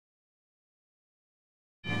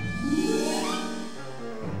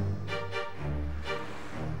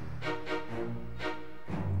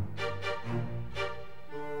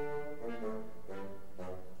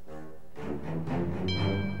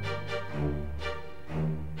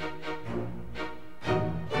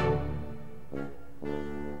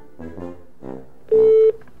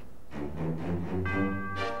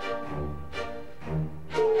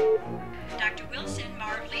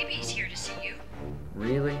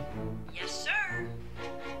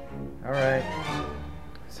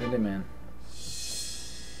man.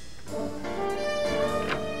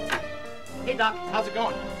 Hey, Doc, how's it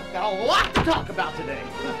going? Got a lot to talk about today.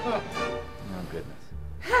 Oh, goodness.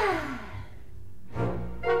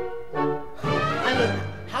 I mean,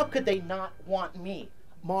 how could they not want me,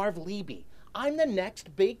 Marv Levy? I'm the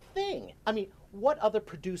next big thing. I mean, what other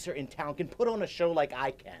producer in town can put on a show like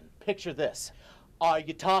I can? Picture this. Are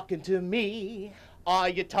you talking to me? Are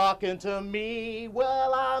you talking to me?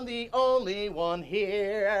 Well, I'm the only one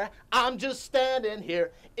here. I'm just standing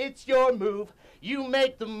here. It's your move. You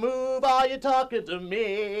make the move. Are you talking to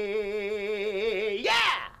me?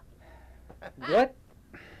 Yeah! What?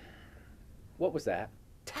 What was that?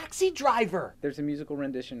 Taxi Driver. There's a musical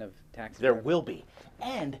rendition of Taxi There Driver. will be.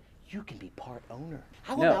 And you can be part owner.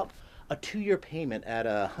 How No. about a 2-year payment at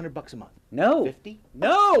 $100 a month? No. 50?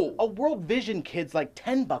 No! A World Vision kid's like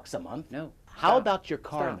 $10 a month. No. How Stop. about your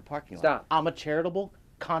car in Stop. the parking lot? Stop. I'm a charitable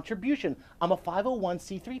contribution. I'm a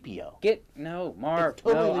 501c3 PO. No, Marv. It's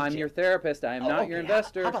totally No, I'm legit. your therapist. I am not your Okay,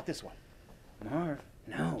 investor. How about this one? Marv,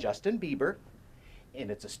 no. Justin Bieber,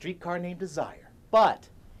 and it's a streetcar named Desire. But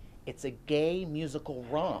it's a gay musical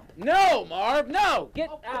romp. No, Marv, no! Get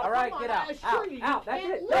Oh, out. come All right, on, get I out. assure you, you Out. That's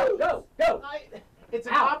can't it. Go, lose. go, go. It's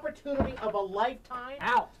an Out. opportunity of a lifetime.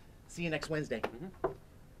 Out. See you next Wednesday.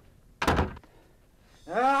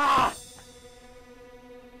 Ah!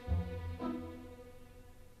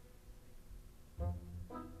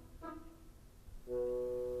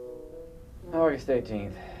 August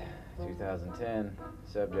 18th, 2010.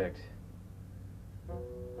 Subject,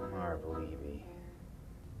 Marv Levy.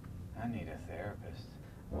 I need a therapist.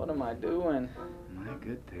 What am I doing? Am I a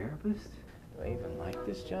good therapist? Do I even like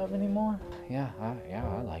this job anymore? Yeah,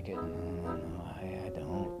 I like it. No, I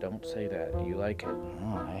don't. Don't say that. Do you like it?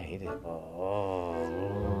 No, I hate it. I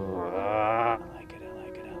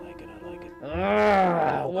like it.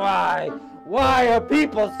 Why? Why are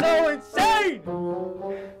people so insane?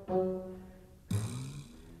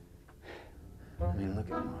 I mean, look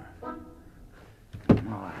at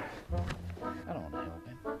Marv. I don't want to help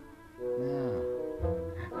him. No.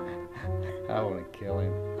 I want to kill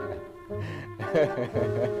him.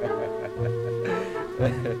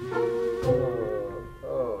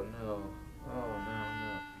 Oh no.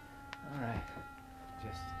 All right.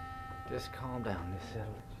 Just calm down. Just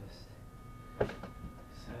settle. Just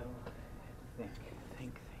settle.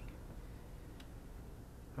 Think.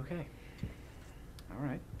 Okay. All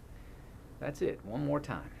right. That's it. One more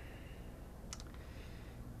time.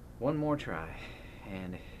 One more try.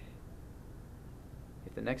 And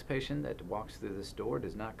if the next patient that walks through this door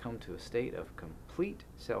does not come to a state of complete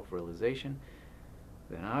self-realization,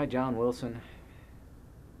 then I, John Wilson,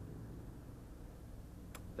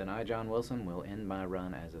 will end my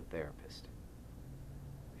run as a therapist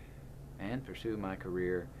and pursue my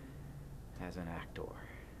career as an actor.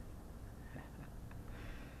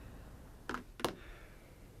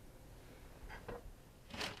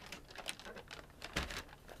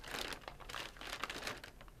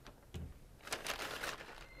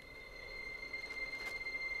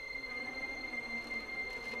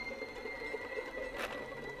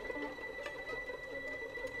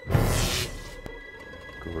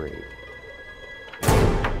 Great.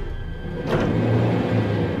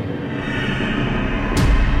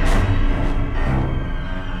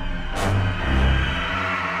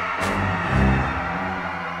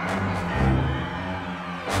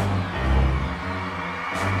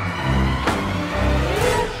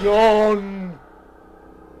 John,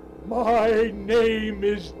 my name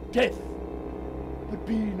is Death, but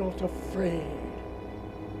be not afraid.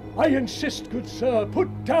 I insist, good sir,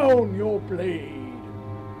 put down your blade.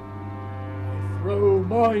 I throw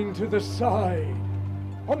mine to the side,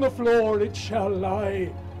 on the floor it shall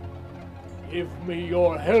lie. Give me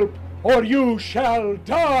your help, or you shall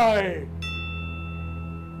die.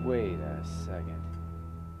 Wait a second.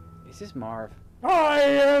 Is this Marv? I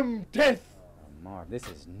am Death. Marv, this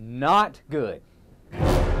is not good.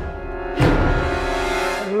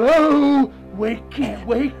 Hello, wakey.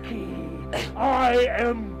 I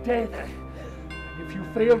am Death. If you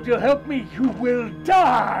fail to help me, you will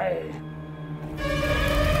die.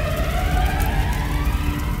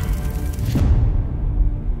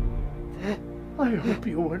 I hope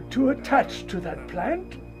you weren't too attached to that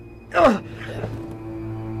plant.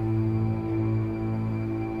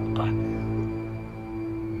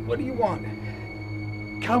 What do you want?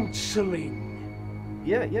 Counseling.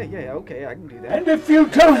 Yeah, okay, I can do that. And if you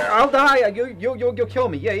don't... I'll die. You'll kill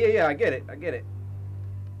me. Yeah, I get it.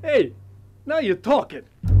 Hey, now you're talking.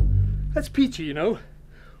 That's peachy, you know.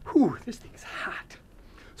 Whew, this thing's hot.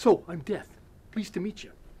 So, I'm Death. Pleased to meet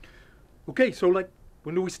you. Okay, so, like,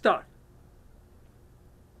 when do we start?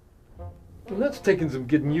 And that's taken some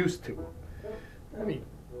getting used to. I mean,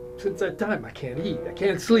 since that time, I can't eat, I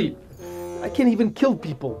can't sleep. I can't even kill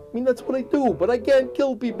people. I mean, that's what I do, but I can't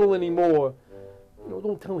kill people anymore. You know,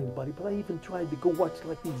 don't tell anybody, but I even tried to go watch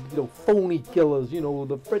like these, phony killers,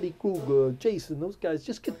 the Freddy Krueger, Jason, those guys,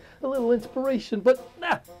 just get a little inspiration, but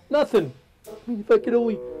nothing. I mean, if I could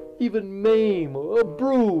only even maim or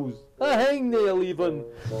bruise, a hangnail even.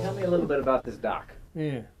 Tell me a little bit about this doc.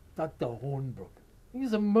 Yeah, Dr. Hornbook.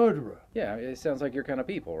 He's a murderer. Yeah, it sounds like your kind of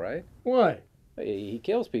people, right? Why? He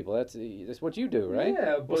kills people. That's what you do, right?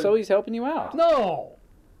 Yeah, but... Well, so he's helping you out. No!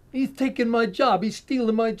 He's taking my job. He's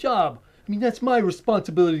stealing my job. I mean, that's my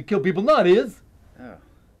responsibility to kill people, not his. Oh.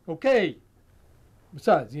 Okay.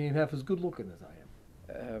 Besides, he ain't half as good looking as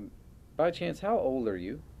I am. By chance, how old are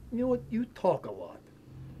you? You know what? You talk a lot.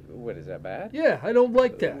 What, is that bad? Yeah, I don't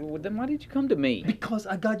like that. Well, then why did you come to me? Because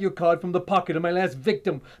I got your card from the pocket of my last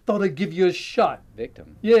victim. Thought I'd give you a shot.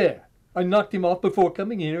 Victim? Yeah. I knocked him off before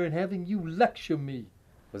coming here and having you lecture me.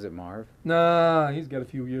 Was it Marv? Nah, he's got a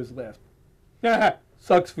few years left.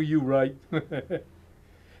 Sucks for you, right?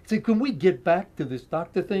 Say, can we get back to this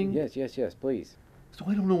doctor thing? Yes, please. So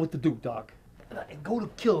I don't know what to do, Doc. I go to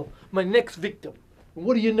kill my next victim. And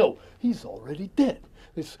what do you know? He's already dead.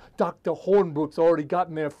 This Dr. Hornbook's already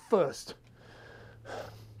gotten there first.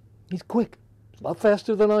 He's quick. A lot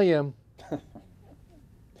faster than I am.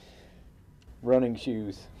 Running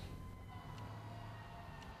shoes.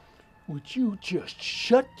 Would you just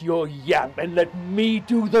shut your yap and let me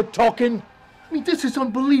do the talking? I mean, this is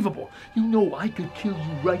unbelievable. You know I could kill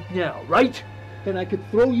you right now, right? And I could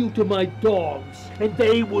throw you to my dogs, and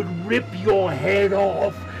they would rip your head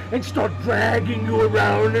off and start dragging you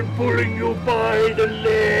around and pulling you by the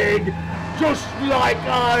leg, just like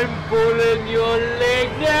I'm pulling your leg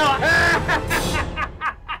now.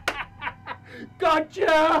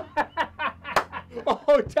 Gotcha!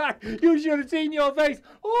 Oh, Doc, you should have seen your face.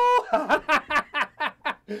 Oh!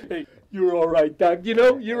 Hey, you're all right, Doc.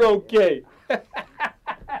 You're okay.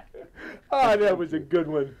 Ah, that was a good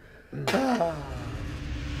one.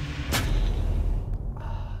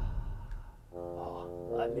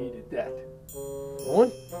 Oh, I needed that.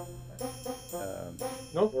 One?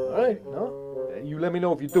 No? All right, no. You let me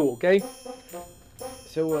know if you do, okay?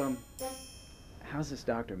 So, how's this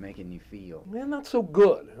doctor making you feel? Man, not so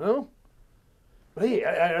good, huh? But hey,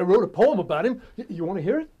 I wrote a poem about him. You want to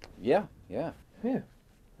hear it? Yeah. Yeah.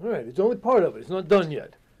 All right, it's only part of it. It's not done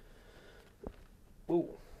yet. Ooh.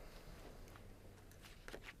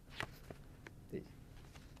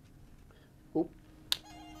 Oh.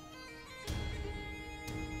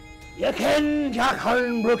 You ken Jack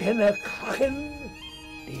Hornbook in a clackin',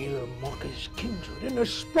 deal mock his kindred in a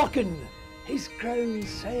sprockin', his crown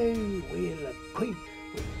sang wheel acquaint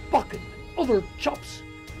with buckin' and other chops.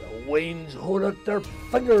 The wains hold out their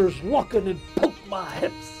fingers walking and poke my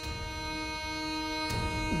hips.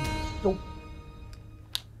 So,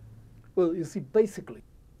 well, you see, basically,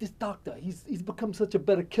 this doctor, he's become such a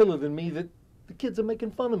better killer than me that the kids are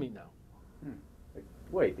making fun of me now.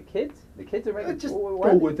 Wait, the kids? The kids are making... Just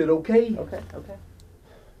go with it, okay? Okay.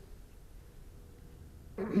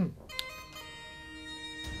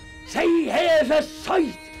 Say, here's a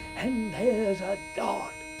sight, and there's a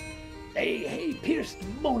dart. They hae pierced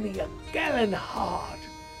mony a gallant heart.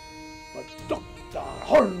 But Dr.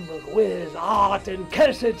 Hornbook, with his art and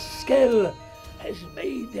cursed skill, has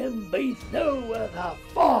made them both know with a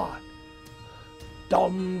fart.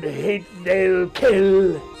 Damned hate they'll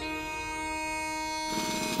kill.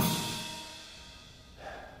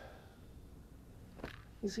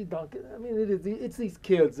 You see, Doc, I mean, it's these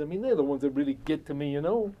kids. I mean, they're the ones that really get to me,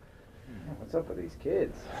 What's up with these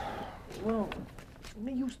kids? Well,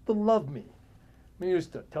 they used to love me. I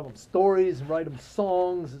used to tell them stories and write them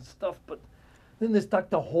songs and stuff, but then this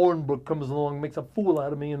Dr. Hornbook comes along and makes a fool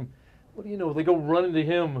out of me, and what do you know, they go running to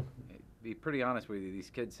him. Be pretty honest with you,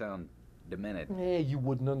 these kids sound demented. You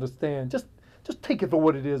wouldn't understand. Just take it for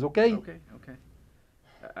what it is, okay? Okay.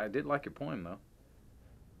 I did like your poem, though.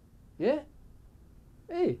 Yeah?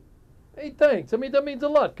 Hey, thanks. I mean, that means a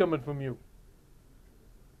lot coming from you.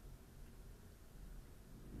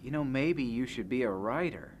 Maybe you should be a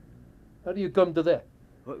writer. How do you come to that?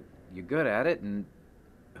 Well, you're good at it, and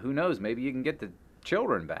who knows, maybe you can get the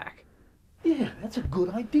children back. Yeah, that's a good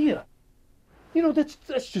idea.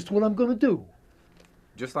 That's just what I'm going to do.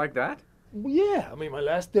 Just like that? Well, yeah, I mean, my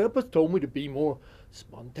last therapist told me to be more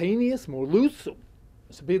spontaneous, more loose, so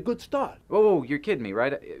this would be a good start. Whoa, you're kidding me,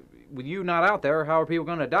 right? With you not out there, how are people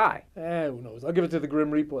going to die? Who knows? I'll give it to the Grim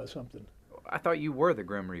Reaper or something. I thought you were the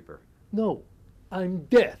Grim Reaper. No, I'm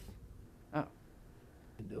Death. Oh.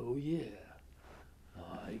 And oh, yeah,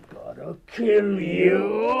 I gotta kill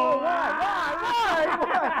you.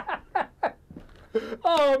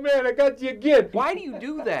 Oh, man, I got you again. Why do you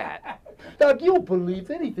do that? Doc, you'll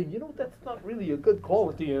believe anything. You know, that's not really a good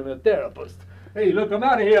quality in a therapist. Hey, look, I'm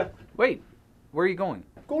out of here. Wait, where are you going?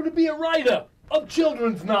 Going to be a writer of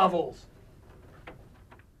children's novels.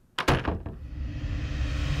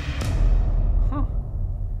 Huh.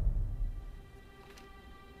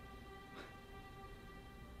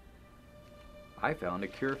 I found a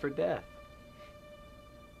cure for death.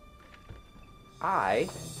 I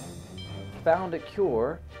found a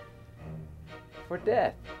cure for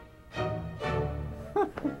death.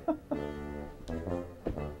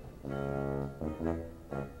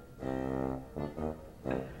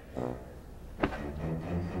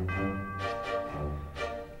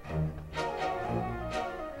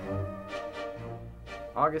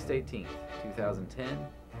 August 18th, 2010.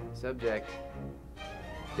 Subject,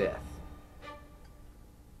 death.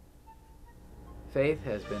 Faith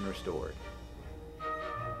has been restored.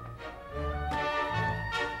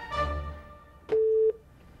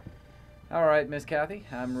 All right, Miss Kathy,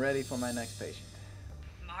 I'm ready for my next patient.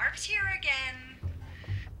 Marv's here again.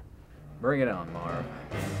 Bring it on, Marv.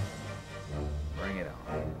 Bring it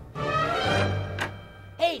on.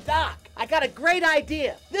 Hey, Doc, I got a great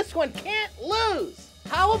idea. This one can't lose.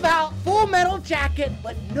 How about Full Metal Jacket,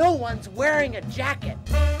 but no one's wearing a jacket?